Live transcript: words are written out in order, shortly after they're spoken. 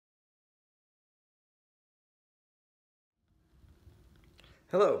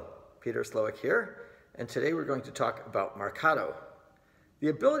Hello, Peter Slowik here, and today we're going to talk about Marcato. The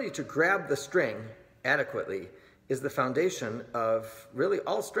ability to grab the string adequately is the foundation of really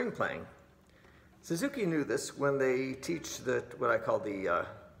all string playing. Suzuki knew this when they teach what I call the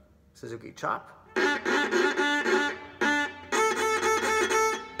Suzuki chop.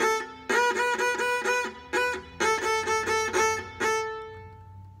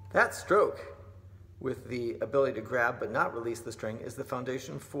 That stroke, with the ability to grab but not release the string, is the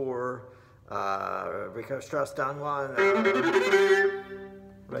foundation for Strauss Danois,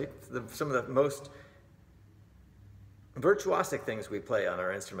 right? Some of the most virtuosic things we play on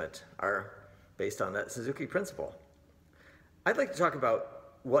our instrument are based on that Suzuki principle. I'd like to talk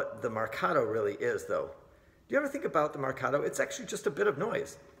about what the Marcato really is, though. Do you ever think about the Marcato? It's actually just a bit of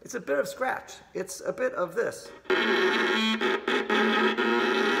noise. It's a bit of scratch. It's a bit of this.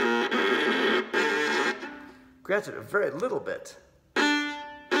 Granted, a very little bit,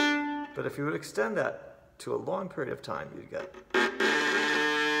 but if you would extend that to a long period of time, you'd get...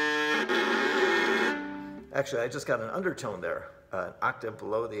 Actually, I just got an undertone there, an octave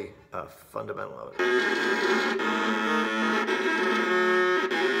below the fundamental note,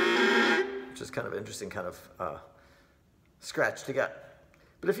 which is kind of interesting kind of scratch to get.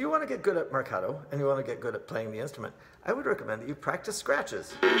 But if you want to get good at Marcato, and you want to get good at playing the instrument, I would recommend that you practice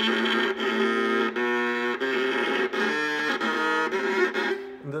scratches.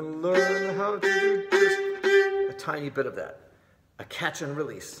 And then learn how to do just a tiny bit of that. A catch and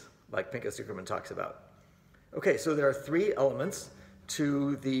release, like Pinchas Zuckerman talks about. Okay, so there are three elements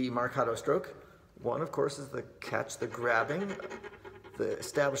to the Marcato stroke. One, of course, is the catch, the grabbing, the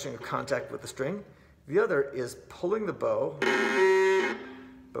establishing of contact with the string. The other is pulling the bow,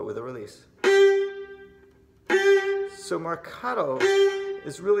 but with a release. So Marcato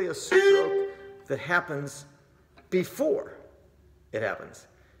is really a stroke that happens before it happens.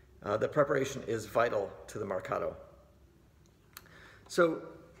 The preparation is vital to the Marcato. So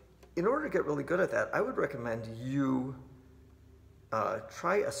in order to get really good at that, I would recommend you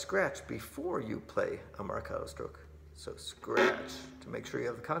try a scratch before you play a Marcato stroke. So scratch to make sure you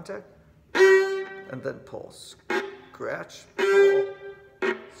have the contact, and then pull. Scratch, pull,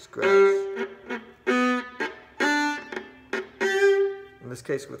 scratch. In this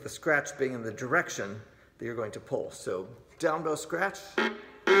case, with the scratch being in the direction that you're going to pull. So down bow scratch,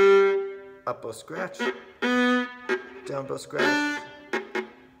 up bow scratch, down bow scratch,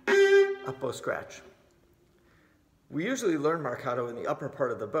 up bow scratch. We usually learn Marcato in the upper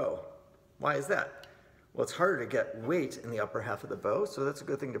part of the bow. Why is that? Well, it's harder to get weight in the upper half of the bow, so that's a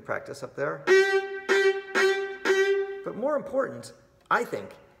good thing to practice up there. But more important, I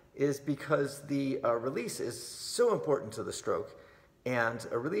think, is because the release is so important to the stroke, and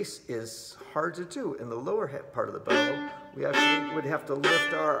a release is hard to do in the lower part of the bow. We actually would have to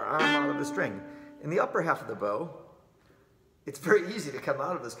lift our arm out of the string. In the upper half of the bow, it's very easy to come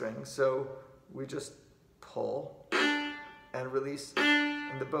out of the string, so we just pull and release,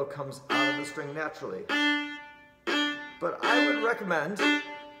 and the bow comes out of the string naturally. But I would recommend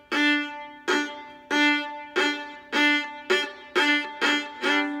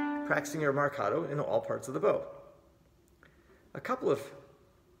practicing your Marcato in all parts of the bow. A couple of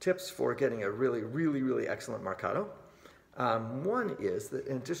tips for getting a really excellent Marcato. One is that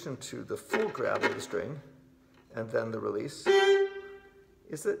in addition to the full grab of the string and then the release,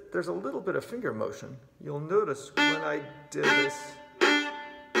 is that there's a little bit of finger motion. You'll notice when I did this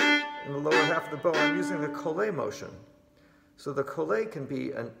in the lower half of the bow, I'm using the collé motion. So the collé can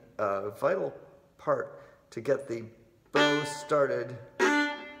be a vital part to get the bow started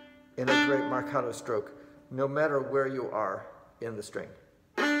in a great Marcato stroke, no matter where you are in the string.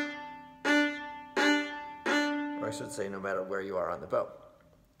 Or I should say, no matter where you are on the bow.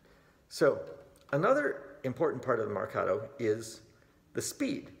 So another important part of the Marcato is the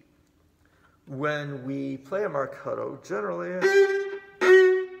speed. When we play a Marcato, generally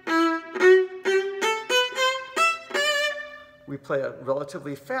we play a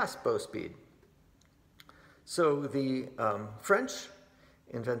relatively fast bow speed. So the French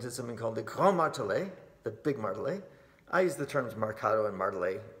invented something called the Grand Martelé, the big Martelé. I use the terms Marcato and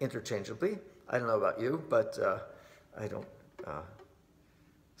Martelé interchangeably. I don't know about you, but I don't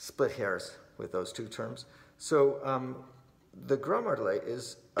split hairs with those two terms. So the Grand Martelé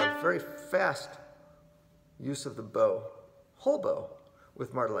is a very fast use of the bow, whole bow,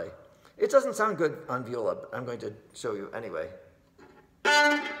 with Martelé. It doesn't sound good on viola, but I'm going to show you anyway.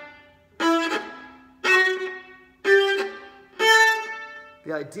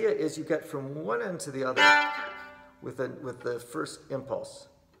 The idea is you get from one end to the other with the first impulse.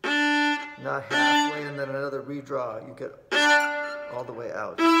 Not halfway and then another redraw. You get all the way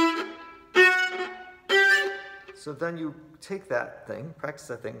out. So then you take that thing, practice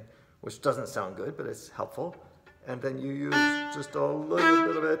that thing, which doesn't sound good, but it's helpful, and then you use just a little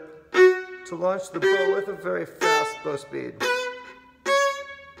bit of it to launch the bow with a very fast bow speed.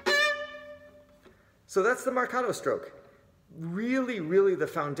 So that's the Marcato stroke. Really, really the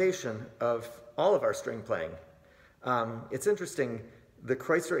foundation of all of our string playing. It's interesting, the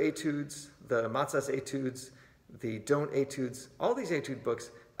Kreutzer etudes, the Matzos etudes, the Don't etudes, all these etude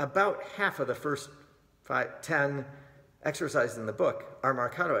books, about half of the first 10 exercises in the book are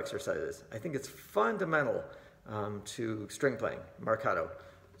Marcato exercises. I think it's fundamental to string playing, Marcato.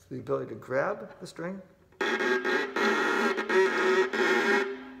 It's the ability to grab the string,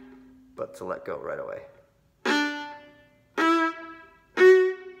 but to let go right away.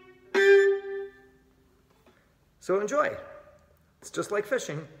 So enjoy. It's just like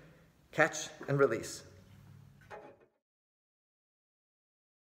fishing, catch and release.